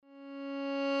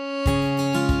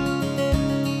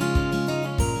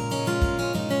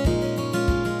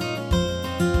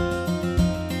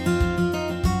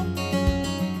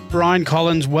Brian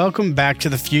Collins, welcome back to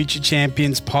the Future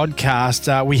Champions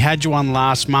podcast. We had you on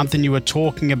last month and you were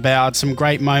talking about some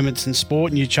great moments in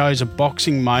sport and you chose a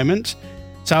boxing moment.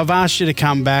 So I've asked you to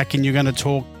come back and you're going to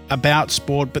talk about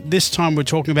sport, but this time we're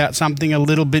talking about something a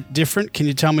little bit different. Can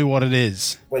you tell me what it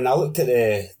is? When I looked at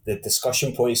the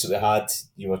discussion points that we had,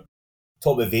 you were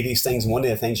talking about various things, and one of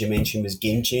the things you mentioned was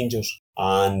game changers.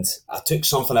 And I took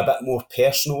something a bit more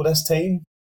personal this time.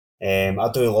 I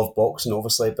do love boxing,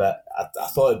 obviously, but I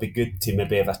thought it'd be good to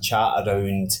maybe have a chat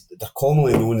around, they're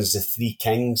commonly known as the Three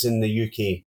Kings in the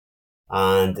UK.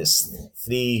 And it's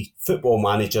three football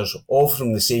managers, all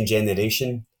from the same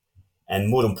generation, and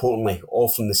more importantly, all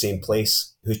from the same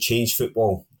place, who changed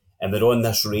football. And they're on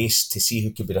this race to see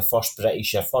who could be the first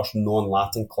British or first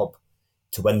non-Latin club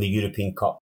to win the European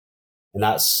Cup. And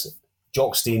that's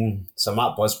Jock Stein, Sir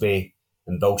Matt Busby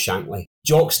and Bill Shankly.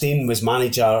 Jock Stein was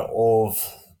manager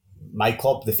of my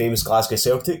club, the famous Glasgow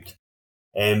Celtic.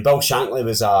 Bill Shankly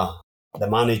was the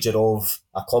manager of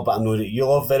a club that I know that you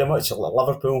love very much,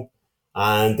 Liverpool.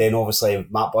 And then obviously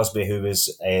Matt Busby, who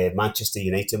was Manchester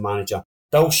United manager.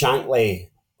 Bill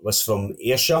Shankly was from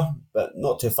Ayrshire, but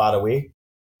not too far away.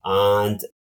 And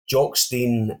Jock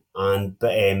Stein and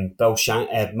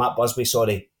Matt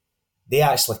Busby, they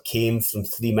actually came from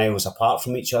 3 miles apart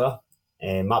from each other.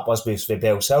 Matt Busby was from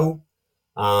Bellshill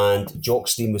and Jock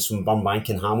Stein was from Burbank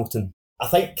and Hamilton. I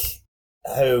think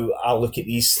how I look at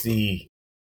these three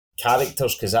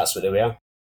characters, because that's what they were,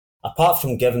 apart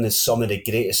from giving us some of the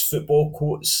greatest football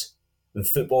quotes in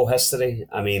football history,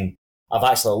 I mean, I've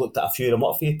actually looked at a few of them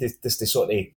up for you just to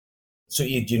sort of, so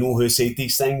you know who said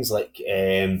these things, like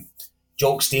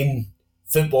Jock Stein,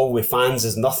 football with fans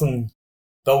is nothing.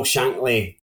 Bill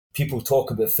Shankly, people talk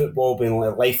about football being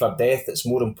like life or death, it's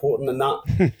more important than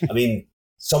that. I mean,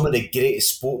 some of the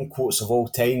greatest sporting quotes of all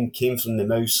time came from the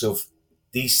mouths of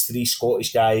these three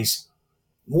Scottish guys.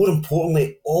 More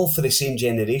importantly, all for the same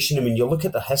generation. I mean, you look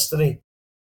at the history,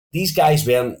 these guys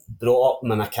weren't brought up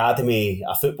in an academy,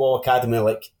 a football academy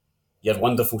like your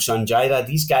wonderful son Jaira.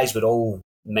 These guys were all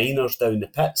miners down the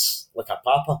pits, like a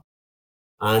papa.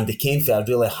 And they came from a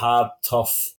really hard,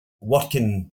 tough,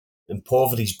 working,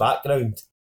 impoverished background.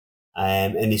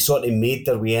 And they sort of made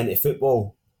their way into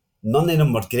football. None of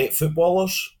them were great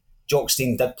footballers. Jock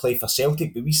Stein did play for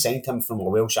Celtic, but we signed him from a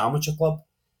Welsh amateur club.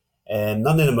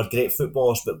 None of them were great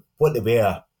footballers, but what they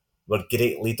were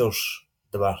great leaders.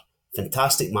 They were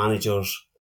fantastic managers.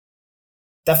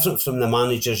 Different from the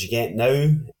managers you get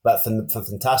now, but from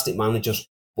fantastic managers.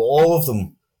 But all of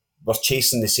them were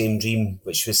chasing the same dream,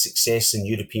 which was success in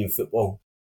European football.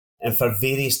 And for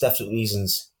various different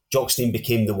reasons, Jock Stein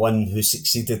became the one who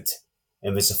succeeded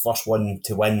and was the first one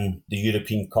to win the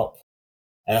European Cup.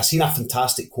 And I seen a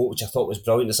fantastic quote which I thought was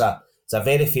brilliant. It's a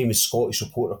very famous Scottish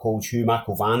reporter called Hugh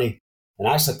McIlvanney. And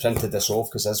I actually printed this off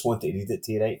because I just wanted to read it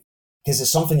to you, right? Because it's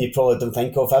something you probably don't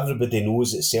think of. Everybody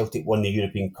knows that Celtic won the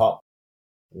European Cup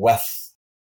with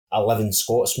 11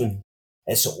 Scotsmen.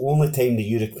 It's the only time the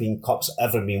European Cup's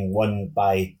ever been won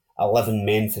by 11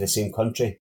 men for the same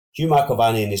country. Hugh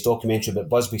McIlvanney in his documentary about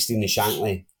Busby, Stein and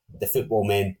Shankly, the football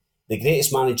men, the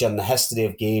greatest manager in the history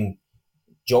of game,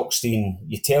 Jock Stein.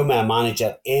 You tell me a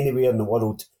manager anywhere in the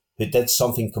world who did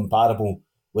something comparable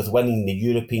with winning the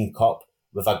European Cup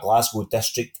with a Glasgow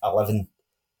District 11.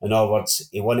 In other words,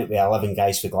 he won it with 11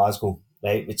 guys for Glasgow,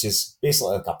 right? Which is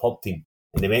basically like a pub team.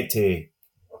 And they went to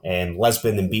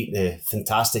Lisbon and beat the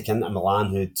fantastic Inter Milan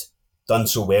who'd done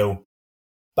so well.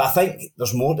 But I think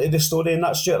there's more to the story in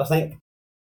that, Stuart. I think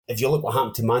if you look what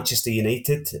happened to Manchester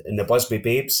United and the Busby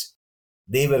Babes,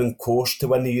 they were in course to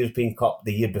win the European Cup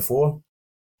the year before.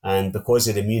 And because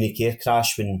of the Munich air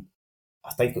crash, when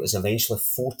I think it was eventually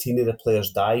 14 of the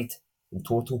players died in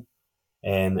total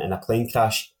in a plane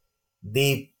crash,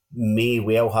 they may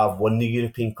well have won the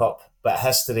European Cup. But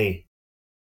history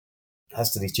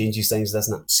changes things,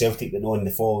 doesn't it? Celtic went on in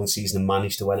the following season and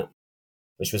managed to win it,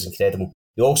 which was incredible.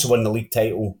 They also won the league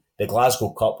title, the Glasgow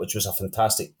Cup, which was a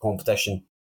fantastic competition,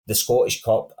 the Scottish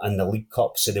Cup and the League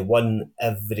Cup. So they won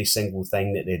every single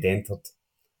thing that they'd entered.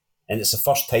 And it's the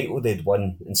first title they'd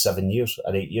won in 7 years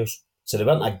or 8 years. So they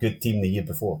weren't a good team the year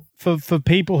before. For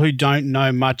people who don't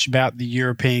know much about the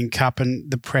European Cup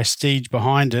and the prestige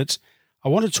behind it, I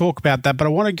want to talk about that, but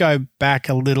I want to go back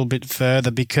a little bit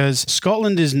further because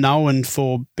Scotland is known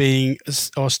for being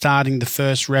or starting the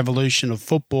first revolution of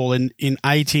football. In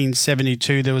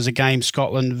 1872, there was a game,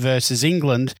 Scotland versus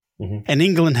England, and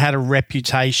England had a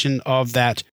reputation of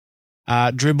that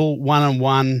dribble,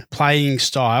 one-on-one playing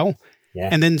style. Yeah.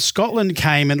 And then Scotland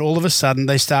came and all of a sudden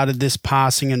they started this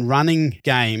passing and running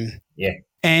game. Yeah.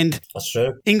 And that's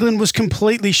true. England was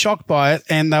completely shocked by it,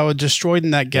 and they were destroyed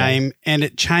in that game, and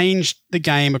it changed the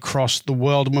game across the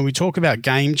world. And when we talk about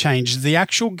game changes, the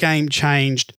actual game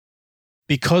changed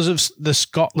because of the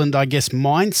Scotland, I guess,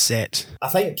 mindset. I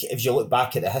think if you look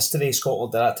back at the history of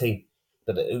Scotland at that time,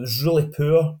 that it was really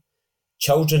poor.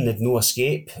 Children had no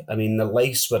escape. I mean, their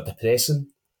lives were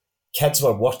depressing. Kids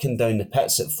were working down the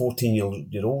pits at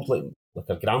 14-year-old, like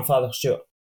our grandfather, Stuart.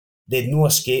 They had no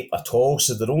escape at all,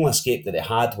 so the only escape that they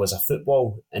had was a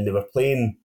football, and they were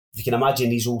playing, if you can imagine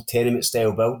these old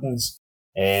tenement-style buildings,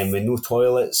 with no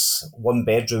toilets, one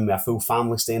bedroom with a full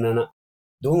family staying in it.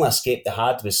 The only escape they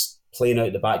had was playing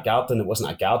out the back garden. It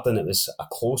wasn't a garden, it was a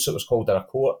close, it was called, or a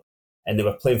court, and they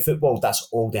were playing football. That's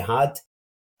all they had.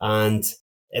 And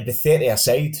it'd be 30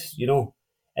 aside, you know,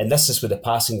 and this is where the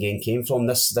passing game came from.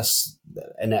 It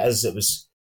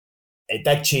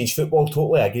did change football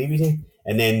totally, I agree with you.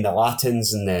 And then the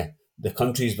Latins and the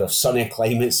countries with sunny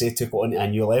climates, they took it on to a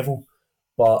new level.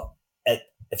 But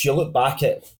if you look back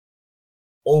at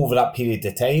over that period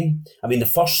of time, I mean, the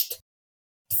first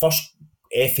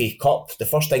FA Cup, the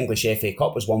first English FA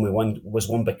Cup was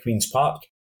won by Queen's Park,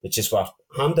 which is where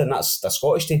Hampden, that's the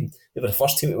Scottish team. They were the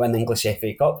first team to win the English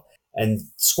FA Cup. And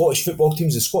Scottish football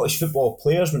teams, the Scottish football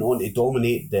players went on to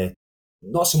dominate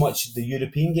not so much the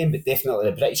European game, but definitely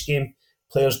the British game.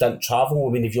 Players didn't travel.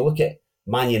 I mean, if you look at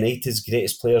Man United's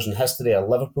greatest players in history, or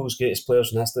Liverpool's greatest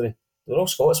players in history, they're all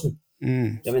Scotsmen. I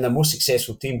mean, the most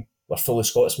successful team were fully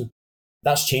Scotsmen.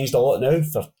 That's changed a lot now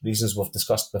for reasons we've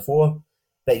discussed before.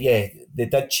 But yeah, they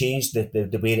did change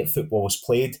the way that football was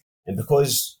played. And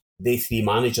because they three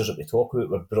managers that we talk about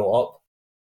were brought up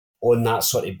on that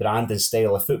sort of brand and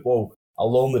style of football,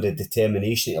 along with the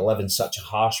determination to live in such a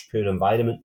harsh, poor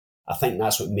environment, I think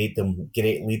that's what made them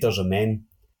great leaders of men.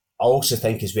 I also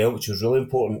think as well, which was really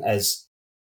important, is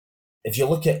if you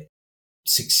look at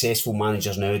successful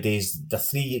managers nowadays,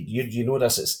 you know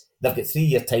this, they've got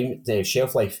 3-year time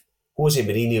shelf life. Jose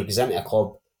Mourinho goes into a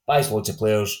club, buys loads of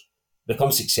players,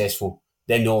 becomes successful,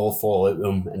 then they all fall out with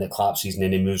him and it collapses, and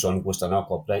then he moves on and goes to another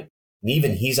club, right? And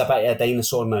even he's a bit of a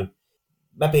dinosaur now.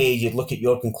 Maybe you'd look at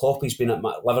Jurgen Klopp, he's been at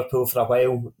Liverpool for a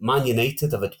while. Man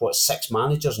United have had, 6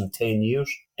 managers in 10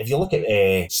 years? If you look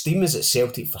at Steam is at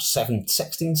Celtic for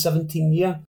 17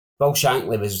 years. Bill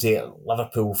Shankly was there at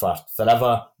Liverpool for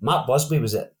forever. Matt Busby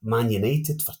was at Man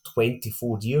United for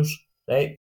 24 years,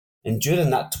 right? And during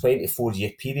that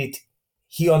 24-year period,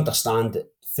 he understood that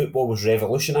football was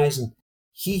revolutionising.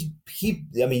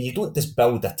 I mean, you don't just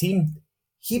build a team.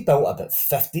 He built about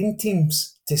 15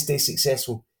 teams to stay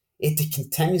successful. He had to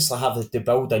continuously have to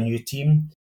build a new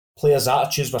team. Players'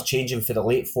 attitudes were changing for the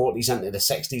late 40s into the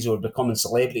 60s, who were becoming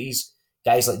celebrities.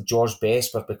 Guys like George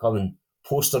Best were becoming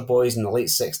poster boys in the late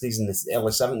 60s and the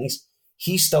early 70s.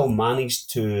 He still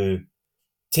managed to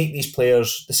take these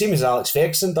players, the same as Alex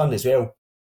Ferguson done as well.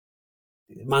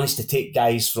 He managed to take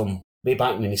guys from way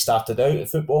back when he started out at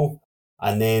football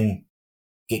and then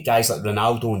get guys like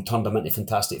Ronaldo and turned them into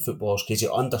fantastic footballers because he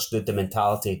understood the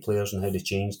mentality of players and how they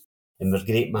changed. And were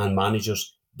great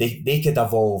managers. They could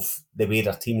evolve the way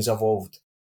their teams evolved.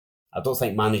 I don't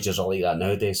think managers are like that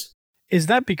nowadays. Is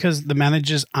that because the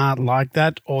managers aren't like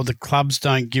that, or the clubs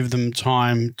don't give them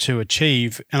time to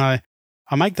achieve? And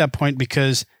I make that point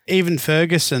because even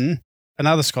Ferguson,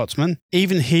 another Scotsman,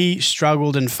 even he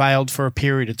struggled and failed for a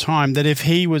period of time that if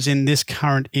he was in this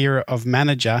current era of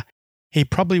manager, he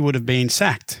probably would have been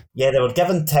sacked. Yeah, they were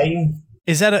given time.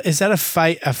 Is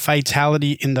that a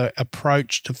fatality in the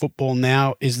approach to football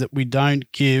now, is that we don't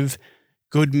give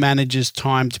good managers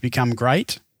time to become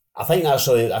great? I think that's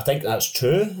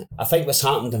true. I think what's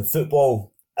happened in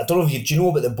football, I don't know do you know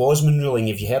about the Bosman ruling?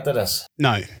 Have you heard of this?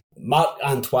 No.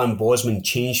 Marc-Antoine Bosman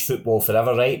changed football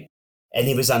forever, right? And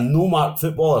he was a no-mark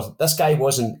footballer. This guy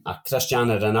wasn't a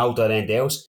Cristiano Ronaldo or anything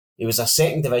else. He was a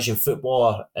second division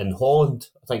footballer in Holland,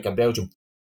 I think, or Belgium.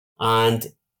 And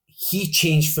he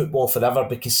changed football forever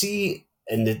because, see,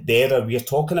 in the era we're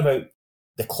talking about,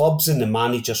 the clubs and the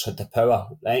managers had the power,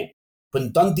 right?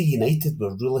 When Dundee United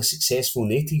were really successful in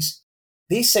the 80s,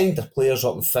 they signed their players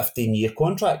up in 15-year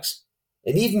contracts.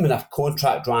 And even when a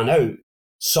contract ran out,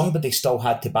 somebody still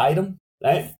had to buy them,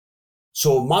 right?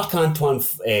 So Marc-Antoine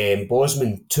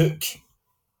Bosman took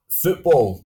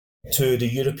football to the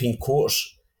European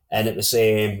courts, and it was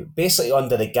basically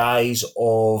under the guise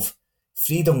of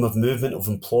freedom of movement of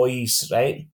employees,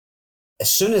 right?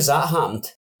 As soon as that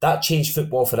happened, that changed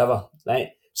football forever, right?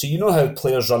 So you know how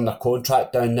players run their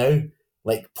contract down now?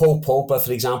 Like Paul Pogba,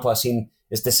 for example, I've seen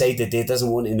has decided he doesn't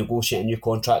want to negotiate a new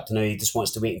contract now. He just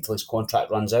wants to wait until his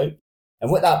contract runs out.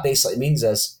 And what that basically means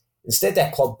is, instead of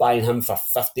a club buying him for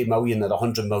 50 million or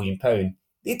 100 million pound,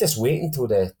 They just wait until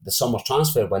the summer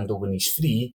transfer window when he's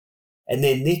free, and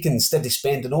then they can, instead of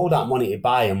spending all that money to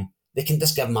buy him, they can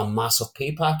just give him a massive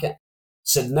pay packet.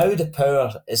 So now the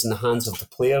power is in the hands of the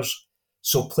players.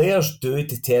 So players do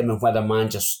determine whether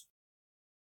managers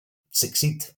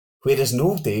succeed. Whereas in the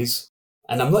old days,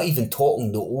 and I'm not even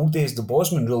talking the old days, the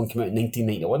Bosman ruling came out in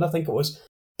 1991, I think it was.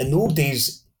 In the old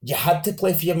days, you had to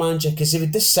play for your manager because they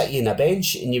would just sit you on a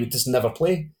bench and you would just never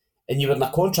play. And you were in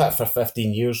a contract for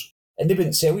 15 years and they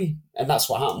wouldn't sell you. And that's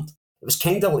what happened. It was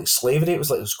kind of like slavery. It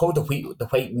was called the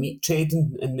white meat trade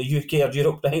in the UK or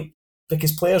Europe, right?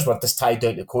 Because players were just tied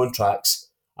down to contracts,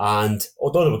 and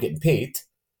although they were getting paid,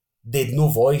 they'd no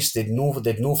voice, they'd no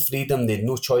freedom, they'd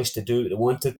no choice to do what they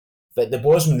wanted. But the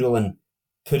Bosman ruling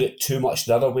put it too much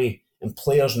the other way, and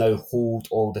players now hold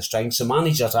all the strings. So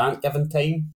managers aren't given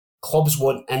time. Clubs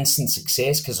want instant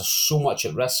success because there's so much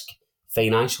at risk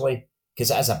financially, because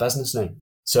it is a business now.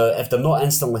 So if they're not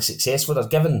instantly successful, they're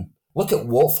given... Look at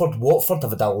Watford. Watford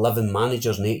have had 11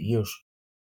 managers in 8 years.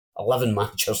 11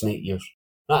 managers in 8 years.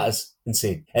 That is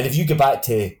insane. And if you go back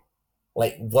to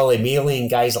like Willie Maley and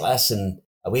guys like this, and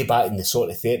way back in the sort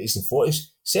of 30s and 40s,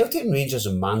 Celtic and Rangers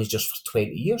are managers for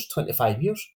 20 years, 25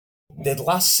 years. They'd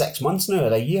last 6 months now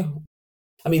or a year.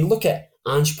 I mean, look at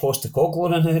Ange Postecoglou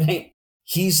now, right?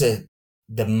 He's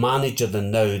the manager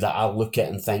now that I look at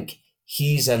and think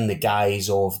he's in the guise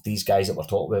of these guys that we're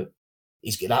talking about.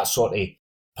 He's got that sort of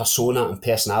persona and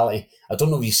personality. I don't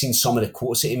know if you've seen some of the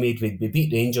quotes that he made. We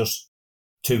beat Rangers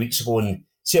 2 weeks ago, and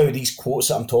see how these quotes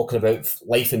that I'm talking about,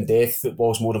 life and death,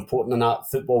 football's more important than that,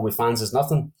 football with fans is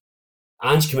nothing.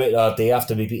 Ange came out the other day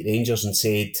after we beat Rangers and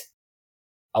said,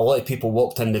 a lot of people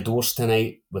walked in the doors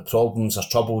tonight with problems or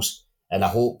troubles, and I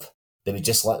hope that we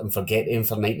just let them forget them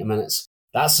for 90 minutes.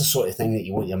 That's the sort of thing that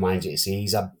you want your manager to say.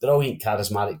 He's a brilliant,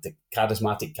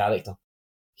 charismatic character.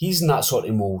 He's in that sort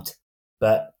of mould.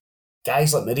 But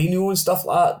guys like Mourinho and stuff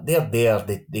like that, they're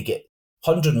there. They get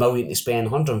 100 million to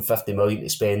spend, 150 million to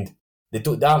spend. They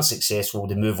aren't successful,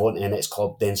 they move on to the next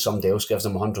club, then somebody else gives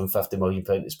them £150 million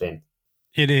to spend.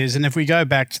 It is. And if we go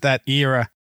back to that era,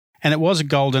 and it was a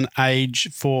golden age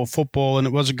for football and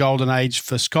it was a golden age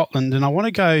for Scotland, and I want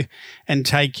to go and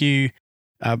take you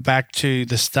back to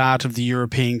the start of the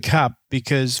European Cup,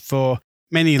 because for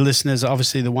many listeners,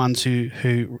 obviously the ones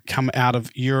who come out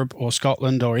of Europe or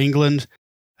Scotland or England,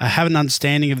 have an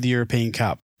understanding of the European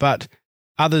Cup, but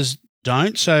others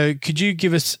don't. So could you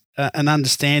give us an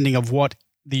understanding of what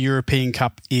the European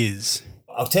Cup is?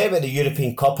 I'll tell you what the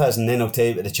European Cup is, and then I'll tell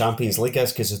you what the Champions League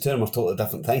is, because the two of them are totally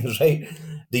different things, right?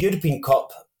 The European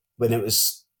Cup, when it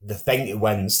was the thing to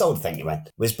win, still the thing to win,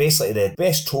 was basically the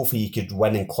best trophy you could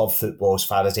win in club football as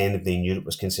far as anybody in Europe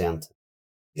was concerned.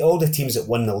 All the teams that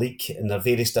won the league in their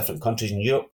various different countries in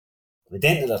Europe would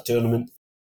enter their tournament,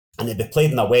 and it'd be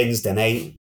played on a Wednesday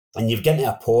night, and you'd get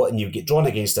into a pot and you'd get drawn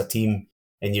against a team,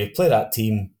 and you'd play that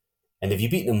team, and if you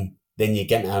beat them, then you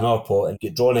get into another pot and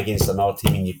get drawn against another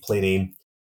team and you play them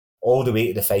all the way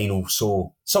to the final.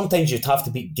 So sometimes you'd have to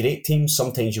beat great teams,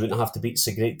 sometimes you wouldn't have to beat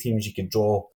so great teams. You could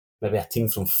draw maybe a team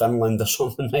from Finland or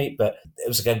something, right? But it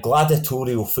was like a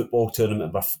gladiatorial football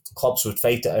tournament where clubs would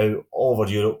fight it out all over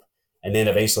Europe, and then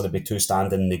eventually there'd be two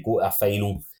standing and they'd go to a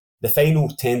final. The final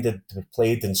tended to be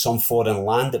played in some foreign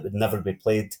land that would never be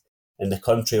played in the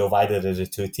country of either of the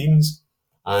two teams,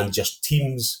 and just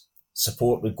teams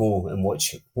support would go and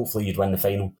watch. Hopefully you'd win the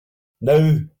final.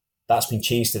 Now that's been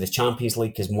changed to the Champions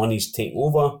League because money's taken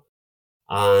over,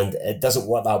 and it doesn't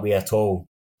work that way at all.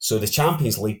 So the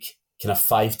Champions League can have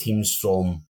 5 teams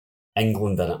from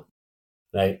England in it,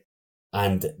 right?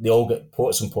 And they all get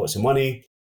pots and pots of money.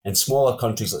 In smaller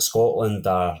countries like Scotland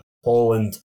or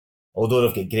Holland, although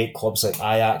they've got great clubs like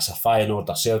Ajax or Feyenoord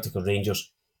or Celtic or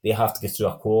Rangers, they have to go through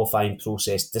a qualifying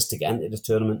process just to get into the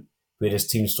tournament, whereas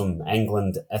teams from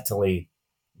England, Italy,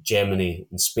 Germany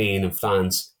and Spain and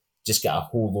France just get a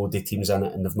whole load of teams in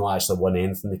it, and they've not actually won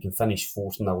anything. They can finish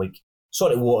 4th in the league.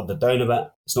 Sort of watered it down a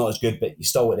bit. It's not as good, but you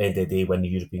still at the end of the day win the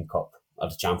European Cup or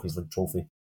the Champions League trophy.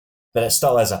 But it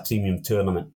still is a premium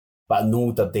tournament. But in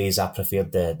older days, I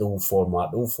preferred the old format.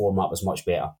 The old format was much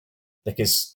better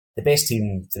because the best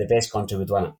team for the best country would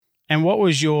win it. And what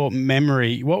was your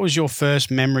memory? What was your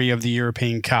first memory of the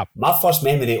European Cup? My first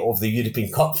memory of the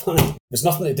European Cup was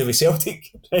nothing to do with Celtic,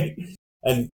 right?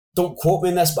 And don't quote me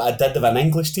on this, but I did have an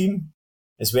English team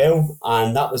as well,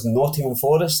 and that was Nottingham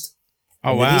Forest. Oh,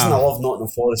 and wow. The reason I love Nottingham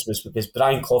Forest was because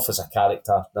Brian Clough is a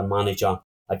character, the manager.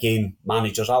 Again,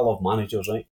 managers, I love managers,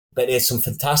 right? But they had some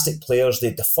fantastic players. They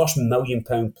had the first £1 million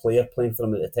player playing for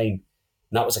them at the time,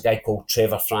 and that was a guy called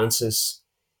Trevor Francis.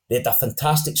 They had a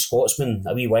fantastic Scotsman,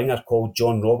 a wee winger called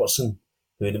John Robertson,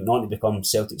 who went on to become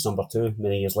Celtic's number 2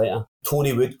 many years later.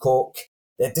 Tony Woodcock.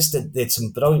 They had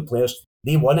some brilliant players.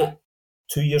 They won it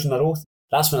 2 years in a row.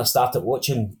 That's when I started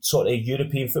watching sort of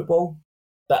European football.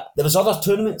 But there was other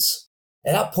tournaments.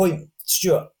 At that point,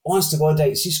 Stuart, honest to God,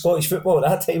 right, see Scottish football at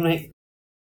that time, right?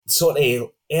 Sort of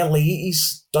early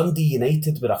 80s, Dundee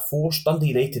United were a force. Dundee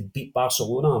United beat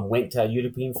Barcelona and went to a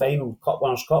European final, Cup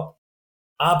Winners' Cup.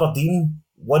 Aberdeen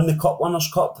won the Cup Winners'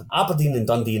 Cup. Aberdeen and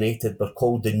Dundee United were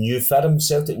called the New Firm.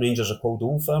 Celtic and Rangers are called the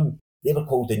Old Firm. They were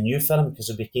called the New Firm because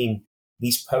they became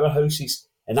these powerhouses.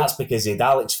 And that's because they had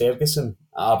Alex Ferguson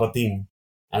at Aberdeen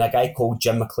and a guy called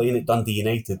Jim McLean at Dundee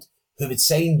United who would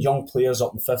sign young players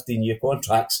up in 15-year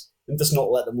contracts and just not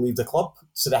let them leave the club.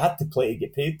 So they had to play to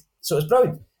get paid. So it was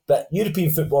brilliant. But European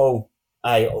football,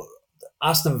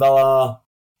 Aston Villa,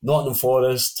 Nottingham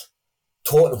Forest,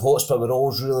 Tottenham Hotspur were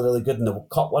always really, really good in the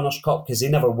Cup Winners' Cup because they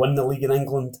never won the league in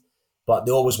England, but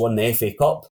they always won the FA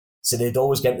Cup. So they'd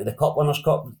always get into the Cup Winners'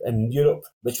 Cup in Europe,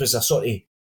 which was a sort of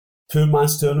poor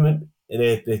man's tournament,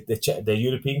 the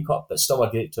European Cup, but still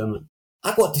a great tournament.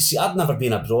 I got to see, I'd never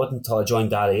been abroad until I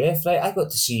joined RAF, right? I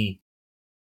got to see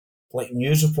like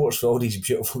news reports for all these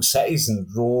beautiful cities in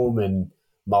Rome and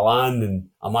Milan, and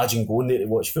imagine going there to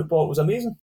watch football. It was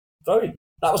amazing. Brilliant.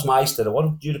 That was my eyes to the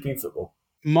world, European football.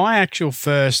 My actual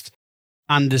first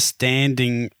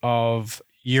understanding of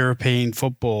European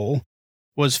football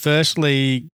was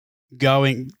firstly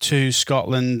going to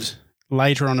Scotland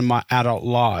later on in my adult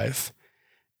life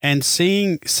and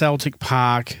seeing Celtic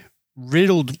Park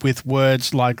riddled with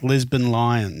words like Lisbon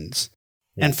Lions.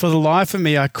 Yeah. And for the life of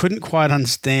me, I couldn't quite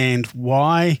understand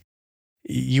why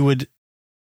you would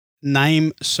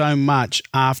name so much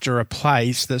after a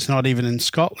place that's not even in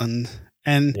Scotland.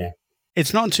 And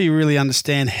it's not until you really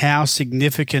understand how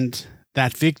significant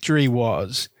that victory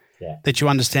was that you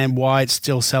understand why it's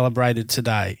still celebrated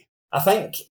today. I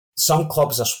think some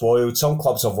clubs are spoiled. Some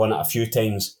clubs have won it a few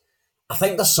times. I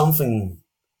think there's something,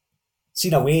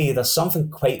 in a way, there's something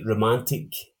quite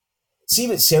romantic. See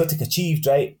what Celtic achieved,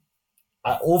 right?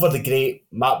 Over the great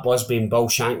Matt Busby and Bill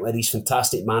Shankly, these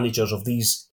fantastic managers of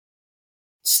these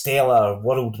stellar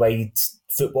worldwide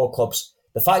football clubs.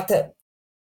 The fact that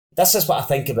this is what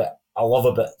I love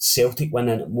about Celtic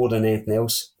winning it more than anything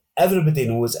else. Everybody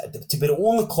knows to be the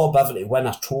only club ever to win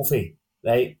a trophy,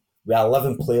 right, with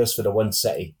 11 players for the one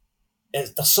city.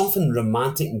 There's something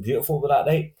romantic and beautiful with that,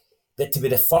 right? But to be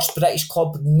the first British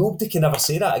club, nobody can ever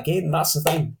say that again. That's the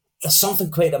thing. There's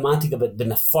something quite romantic about being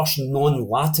the first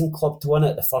non-Latin club to win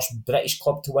it, the first British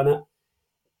club to win it,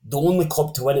 the only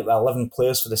club to win it with 11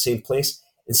 players for the same place.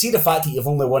 And see the fact that you've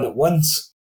only won it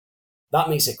once, that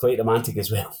makes it quite romantic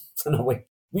as well, in a way.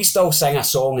 We still sing a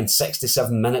song in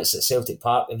 67 minutes at Celtic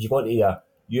Park. If you go into your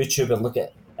YouTube and look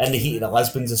at In the Heat of the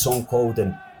Lisbon's a song called,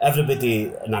 and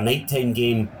everybody in a nighttime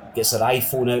game gets their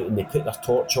iPhone out and they put their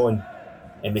torch on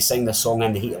and we sing the song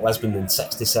In the Heat of Lisbon in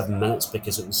 67 minutes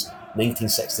because it was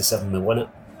 1967 we won it.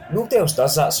 Nobody else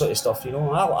does that sort of stuff, you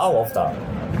know. I love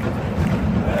that.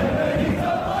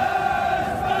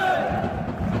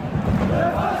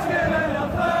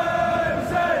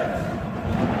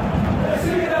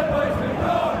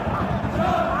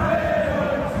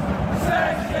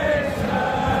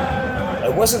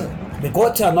 We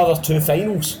got to another two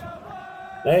finals,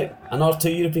 right? Another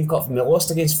two European Cup. We lost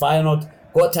against Feyenoord,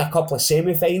 got to a couple of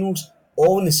semi-finals,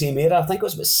 all in the same era. I think it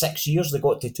was about 6 years they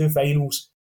got to two finals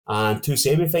and two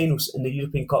semi-finals in the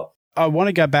European Cup. I want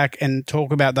to go back and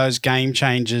talk about those game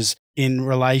changers in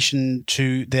relation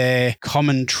to their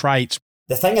common traits.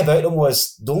 The thing about them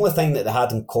was, the only thing that they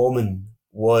had in common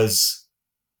was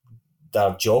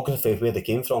their geography, where they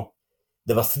came from.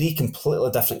 There were three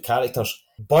completely different characters.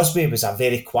 Busby was a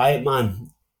very quiet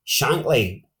man.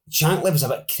 Shankly was a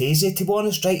bit crazy, to be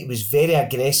honest, right? He was very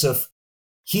aggressive.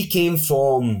 He came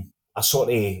from a sort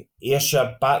of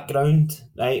Ayrshire background,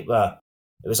 right, where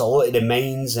it was a lot of the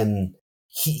mines, and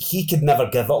he could never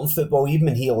give up on football. Even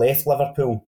when he left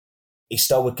Liverpool, he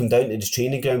still would come down to the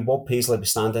training ground. Bob Paisley would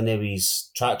stand in there with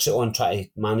his tracksuit on, try to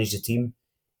manage the team,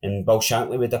 and Bill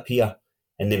Shankly would appear,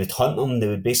 and they would hunt him. They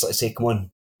would basically say, come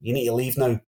on, you need to leave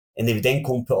now. And they would then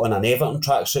go and put on an Everton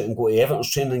tracksuit and go to Everton's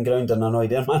training ground and annoy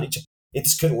their manager. He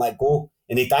just couldn't let go.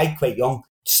 And he died quite young.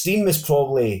 Steen was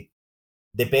probably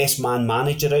the best man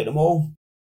manager out of them all.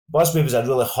 Busby was a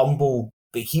really humble,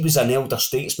 but he was an elder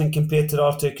statesman compared to the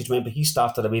other two, because remember, he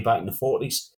started away back in the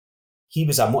 40s. He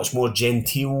was a much more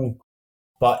genteel,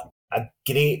 but a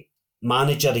great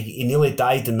manager. He nearly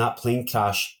died in that plane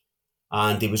crash,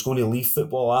 and he was going to leave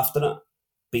football after it.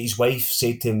 But his wife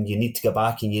said to him, you need to go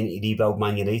back and you need to rebuild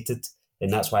Man United.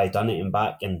 And that's why he done it and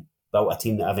back and built a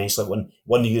team that eventually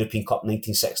won the European Cup in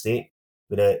 1968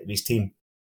 with his team.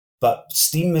 But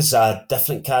Steen was a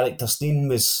different character. Steen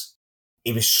was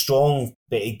he was strong,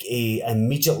 but he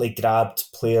immediately grabbed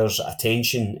players'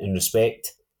 attention and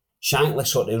respect. Shankly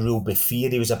sort of ruled by fear.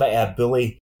 He was a bit of a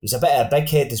bully. He was a bit of a big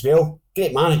head as well.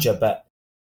 Great manager, but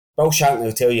Bill Shankly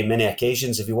will tell you on many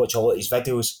occasions, if you watch a lot of his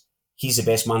videos, he's the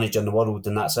best manager in the world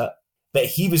and that's it. But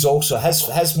he was also,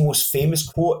 his most famous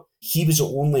quote, he was the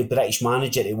only British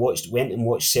manager that went and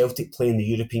watched Celtic play in the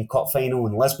European Cup final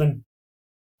in Lisbon.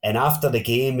 And after the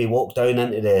game, he walked down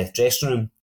into the dressing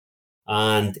room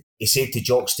and he said to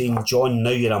Jock Stein, "John,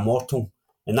 now you're immortal."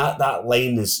 And that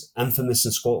line is infamous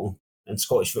in Scotland, in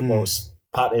Scottish football. It's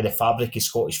part of the fabric of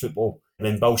Scottish football.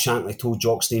 When Bill Shankly told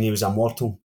Jock Stein he was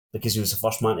immortal because he was the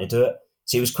first man to do it.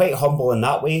 So he was quite humble in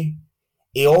that way.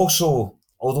 He also,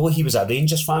 although he was a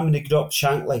Rangers fan when he grew up,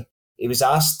 Shankly, he was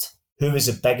asked who was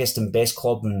the biggest and best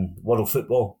club in world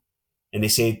football. And they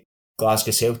said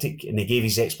Glasgow Celtic, and he gave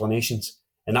his explanations.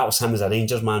 And that was him as a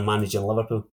Rangers man managing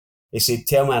Liverpool. He said,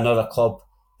 "Tell me another club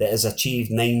that has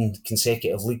achieved 9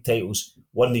 consecutive league titles,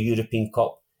 won the European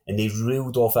Cup, and they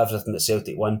reeled off everything that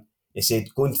Celtic won." He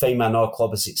said, "Go and find me another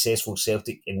club as successful as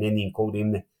Celtic, and then you can call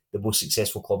them the most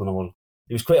successful club in the world."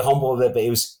 He was quite humble with it, but he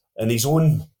was, in his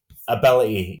own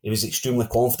ability, he was extremely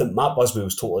confident. Matt Busby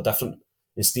was totally different.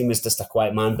 And Stein was just a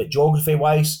quiet man. But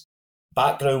geography-wise,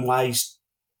 background-wise,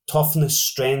 toughness,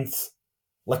 strength,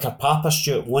 like a Papa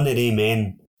Stewart, one of them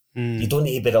men. You don't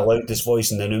need to be the loudest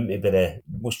voice in the room to be the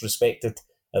most respected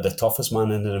or the toughest man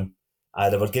in the room.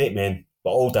 They were great men,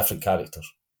 but all different characters.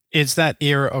 It's that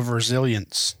era of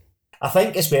resilience. I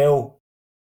think as well,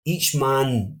 each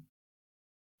man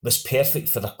was perfect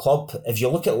for the club. If you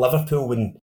look at Liverpool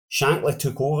when Shankly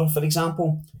took over, for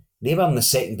example, they were in the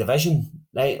second division,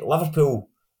 right? Liverpool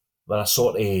were a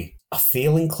sort of a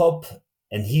failing club,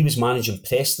 and he was managing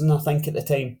Preston, I think, at the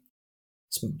time.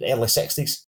 It's early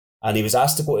 60s. And he was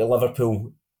asked to go to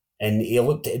Liverpool, and he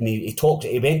looked at, and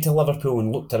he went to Liverpool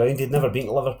and looked around. He'd never been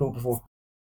to Liverpool before.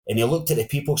 And he looked at the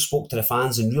people, spoke to the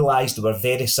fans, and realised they were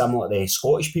very similar to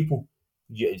Scottish people.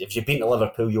 If you've been to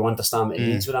Liverpool, you understand what it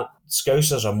means with that.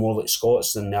 Scousers are more like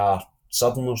Scots than they are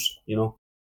Southerners, you know.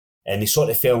 And they sort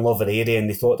of fell in love with the area, and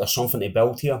they thought there's something to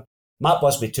build here. Matt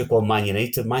Busby took on Man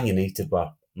United. Man United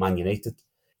were Man United.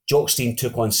 Jock Stein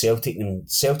took on Celtic, and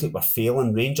Celtic were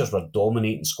failing. Rangers were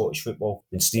dominating Scottish football,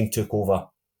 and Stein took over.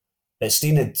 But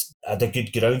Stein had a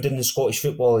good grounding in Scottish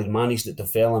football. He'd managed at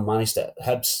Dunfermline, managed at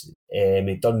Hibs.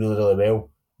 He'd done really, really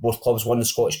well. Both clubs won the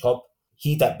Scottish Cup.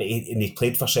 He did, and he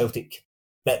played for Celtic.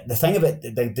 But the thing about,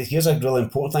 here's a really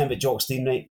important thing about Jock Stein,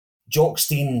 right? Jock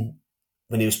Stein,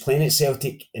 when he was playing at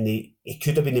Celtic, and he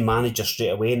could have been the manager straight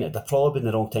away, and it'd have probably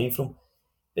been the wrong time for him.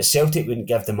 But Celtic wouldn't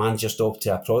give the manager's job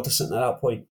to a Protestant at that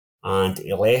point. And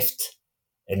he left,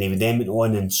 and he then went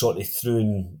on and sort of threw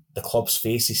in the club's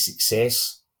face his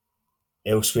success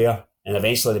elsewhere, and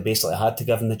eventually they basically had to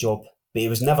give him the job. But he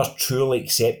was never truly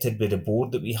accepted by the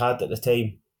board that we had at the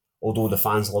time, although the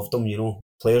fans loved him, you know,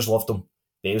 players loved him.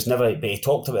 But he was never. But he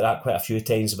talked about that quite a few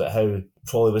times, about how he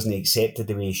probably wasn't accepted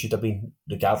the way he should have been,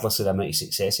 regardless of the amount of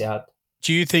success he had.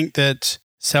 Do you think that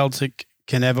Celtic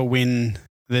can ever win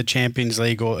the Champions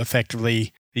League, or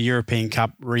effectively the European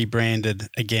Cup rebranded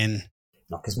again?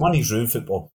 No, because money's ruined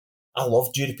football. I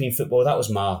loved European football. That was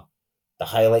the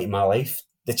highlight of my life.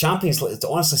 The Champions League,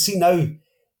 honestly, see now,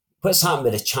 what's happened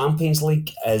with the Champions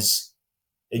League is,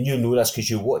 and you know this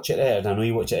because you watch it, right? And I know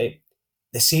you watch it, right?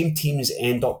 The same teams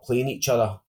end up playing each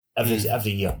other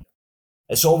every year.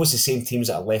 It's always the same teams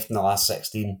that are left in the last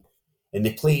 16, and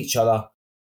they play each other.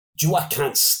 Do you know what I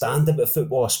can't stand about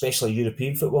football, especially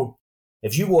European football?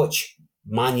 If you watch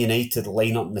Man United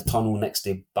line up in the tunnel next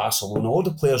to Barcelona, all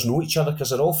the players know each other because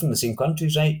they're all from the same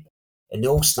countries, right? And they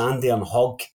all stand there and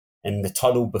hug in the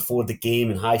tunnel before the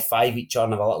game and high-five each other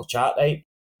and have a little chat, right?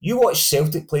 You watch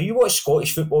Celtic play, you watch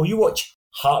Scottish football, you watch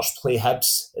Hearts play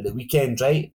Hibs at the weekend,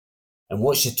 right? And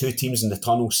watch the two teams in the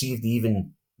tunnel, see if they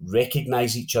even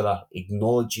recognise each other,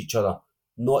 acknowledge each other.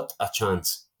 Not a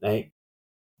chance, right?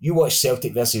 You watch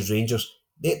Celtic versus Rangers,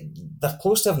 they're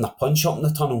close to having a punch-up in the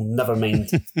tunnel, never mind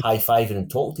high-fiving and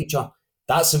talking to each other.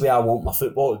 That's the way I want my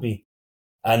football to be.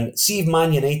 And see if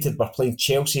Man United were playing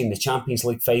Chelsea in the Champions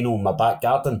League final in my back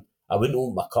garden, I wouldn't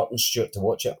open my curtains, Stuart, to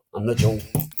watch it. I'm not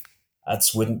joking. I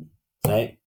just wouldn't,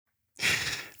 right?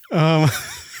 I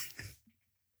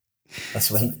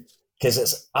just wouldn't. Because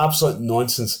it's absolute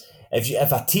nonsense.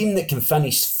 If a team that can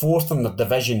finish fourth in their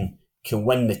division can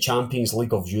win the Champions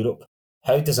League of Europe,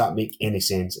 how does that make any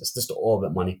sense? It's just all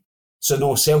about money. So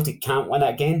no, Celtic can't win it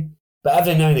again. But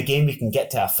every now and again we can get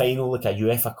to a final, like a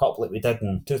UEFA Cup like we did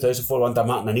in 2004 under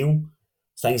Martin O'Neill.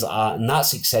 Things like that, and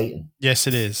that's exciting. Yes,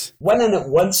 it is. Winning it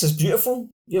once is beautiful.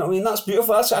 You know what I mean? That's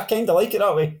beautiful. I kind of like it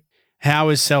that way. How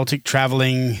is Celtic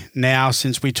travelling now?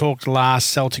 Since we talked last,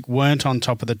 Celtic weren't on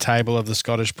top of the table of the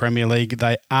Scottish Premier League.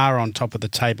 They are on top of the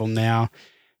table now.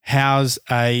 How's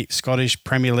a Scottish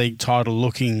Premier League title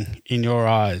looking in your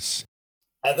eyes?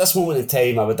 At this moment in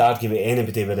time, I would argue that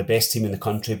anybody were the best team in the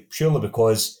country, purely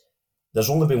because there's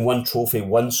only been one trophy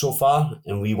won so far,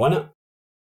 and we won it.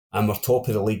 And we're top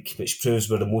of the league, which proves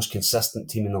we're the most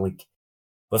consistent team in the league.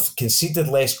 We've conceded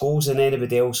less goals than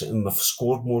anybody else, and we've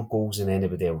scored more goals than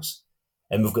anybody else.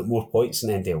 And we've got more points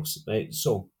than anybody else, right?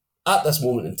 So, at this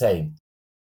moment in time,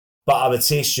 but I would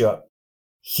say, Stuart,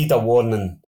 heed a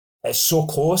warning. It's so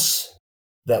close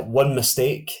that one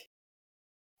mistake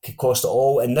could cost it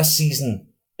all. And this season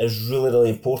is really, really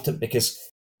important because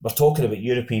we're talking about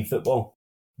European football.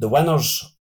 The winners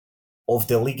of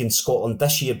the league in Scotland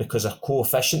this year, because their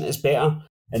coefficient is better,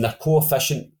 and their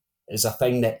coefficient is a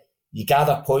thing that you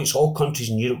gather points, all countries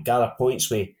in Europe gather points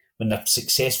with when they're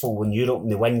successful in Europe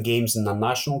and they win games and their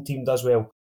national team does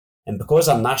well. And because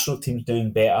our national team's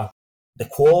doing better, the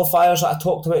qualifiers that I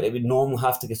talked about that we normally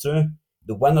have to get through,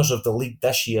 the winners of the league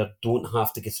this year don't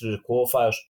have to get through the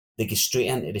qualifiers. They get straight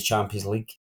into the Champions League,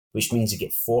 which means they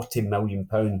get £40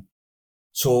 million.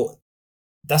 So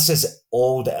this is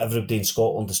all that everybody in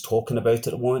Scotland is talking about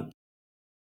at the moment.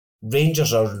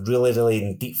 Rangers are really, really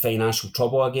in deep financial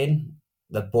trouble again.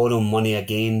 They're borrowing money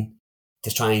again to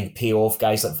try and pay off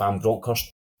guys like Van Bronckhorst.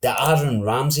 The Aaron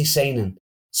Ramsey signing,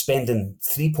 spending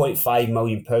 £3.5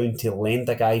 million to lend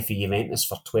a guy for Juventus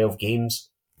for 12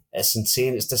 games. It's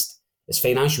insane. It's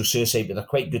financial suicide, but they're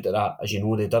quite good at that. As you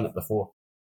know, they've done it before.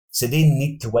 So they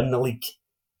need to win the league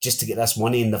just to get this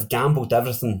money, and they've gambled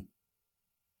everything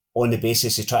on the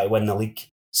basis to try to win the league.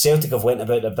 Celtic have went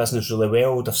about their business really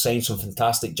well. They've signed some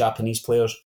fantastic Japanese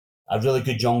players. A really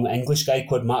good young English guy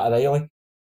called Matt O'Reilly.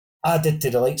 Added to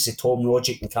the likes of Tom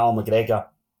Rogic and Callum McGregor.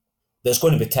 But it's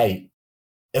going to be tight.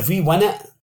 If we win it,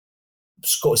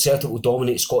 Celtic will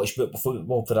dominate Scottish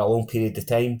football for a long period of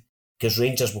time, because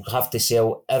Rangers will have to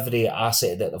sell every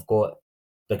asset that they've got,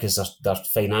 because they're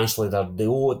financially,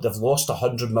 they've lost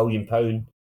 £100 million in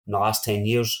the last 10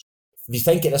 years. If you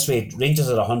think it this way, Rangers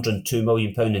are £102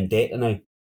 million in debt now.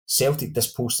 Celtic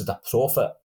just posted a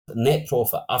net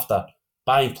profit after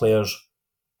buying players,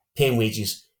 paying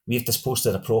wages. We've just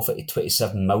posted a profit of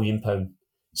 £27 million.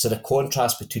 So the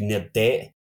contrast between their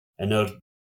debt and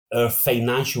our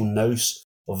financial nous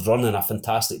of running a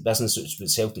fantastic business, which is what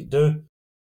Celtic do,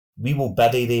 we will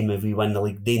bury them if we win the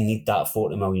league. They need that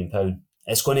 £40 million.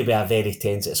 It's going to be a very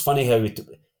tense. It's funny how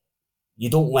you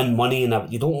don't win money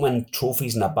you don't win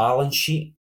trophies in a balance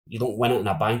sheet. You don't win it in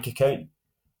a bank account.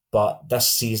 But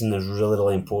this season is really,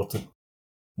 really important.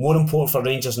 More important for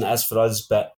Rangers than it is for us,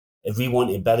 but if we want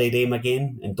to bury them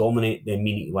again and dominate, then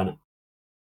we need to win it.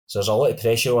 So there's a lot of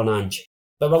pressure on Ange.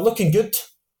 But we're looking good.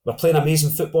 We're playing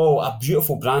amazing football, a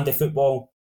beautiful brand of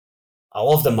football. I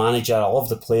love the manager, I love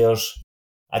the players.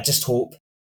 I just hope,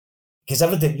 because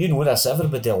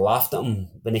everybody laughed at him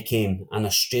when he came. An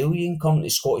Australian coming to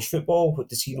Scottish football, what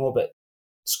does he know about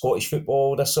Scottish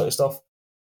football, this sort of stuff?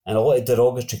 And a lot of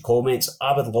derogatory comments.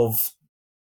 I would love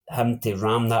him to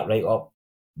ram that right up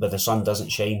where the sun doesn't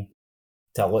shine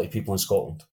to a lot of people in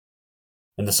Scotland.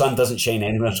 And the sun doesn't shine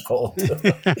anywhere in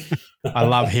Scotland. I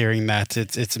love hearing that.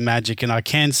 It's magic. And I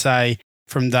can say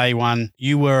from day one,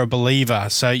 you were a believer,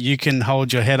 so you can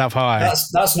hold your head up high.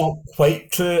 That's not quite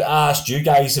true. I asked you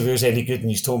guys if it was any good, and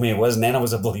you told me it was, and then I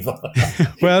was a believer.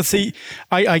 Well, see,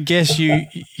 I guess you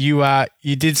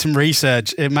did some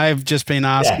research. It may have just been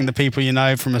asking the people you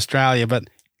know from Australia, but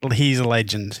he's a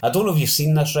legend. I don't know if you've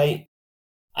seen this, right?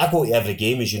 I go to every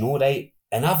game, as you know, right?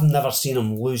 And I've never seen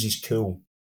him lose his cool.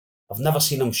 I've never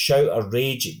seen him shout or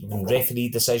rage when referee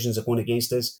decisions are going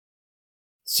against us.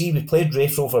 See, we played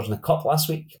Raith Rovers in the Cup last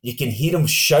week. You can hear him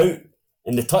shout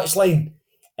in the touchline.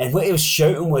 And what he was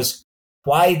shouting was,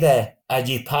 why are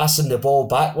you passing the ball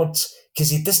backwards? Because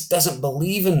he just doesn't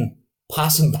believe in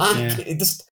passing back. Yeah.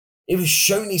 He was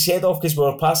shouting his head off because we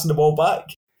were passing the ball back.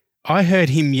 I heard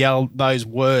him yell those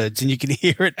words, and you can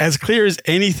hear it as clear as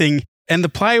anything. And the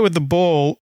player with the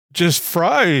ball just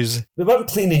froze. We weren't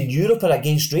playing in Europe or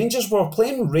against Rangers. We were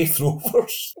playing Raith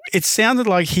Rovers. It sounded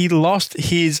like he lost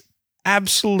his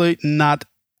absolute nut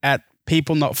at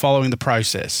people not following the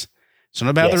process. It's not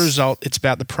about the result. It's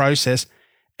about the process.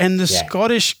 And the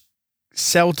Scottish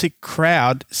Celtic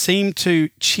crowd seemed to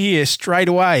cheer straight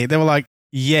away. They were like,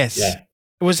 yes. Yeah.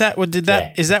 Is that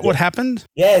what happened?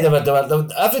 Yeah,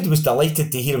 everybody was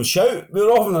delighted to hear him shout. We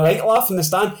were all having a right laugh in the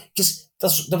stand because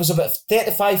there was about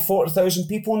 40,000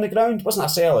 people on the ground. It wasn't a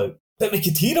sellout. But we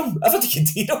could hear him. Everybody could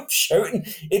hear him shouting.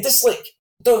 It just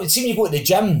it seemed you go to the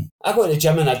gym. I go to the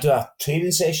gym and I do a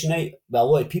training session night with a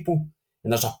lot of people.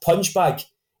 and there's a punch bag,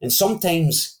 and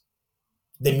sometimes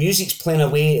the music's playing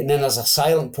away and then there's a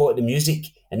silent pot of the music,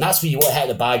 and that's where you want to hit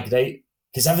the bag, right?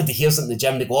 Because everybody hears it in the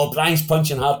gym, they go, oh, Brian's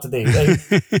punching hard today,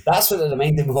 right? That's what it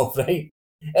reminded me of, right?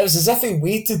 It was as if he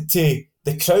waited till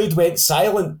the crowd went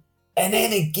silent, and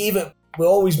then he gave it with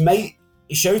all his might.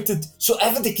 He shouted, so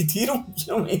everybody could hear him. You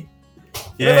know what I mean?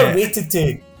 He never waited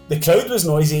till the crowd was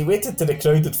noisy. He waited till the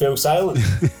crowd had fell silent.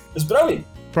 It was brilliant.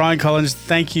 Brian Collins,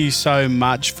 thank you so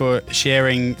much for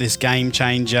sharing this game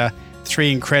changer.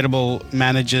 3 incredible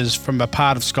managers from a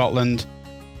part of Scotland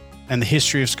and the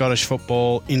history of Scottish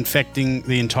football infecting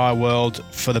the entire world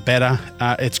for the better.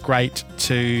 It's great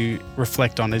to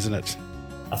reflect on, isn't it?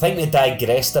 I think we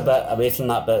digressed a bit away from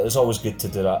that, but it was always good to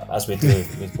do that, as we do.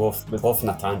 We're both on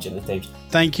a tangent at times.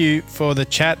 Thank you for the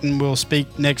chat, and we'll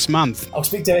speak next month. I'll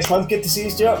speak to you next month. Good to see you,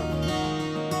 Stuart.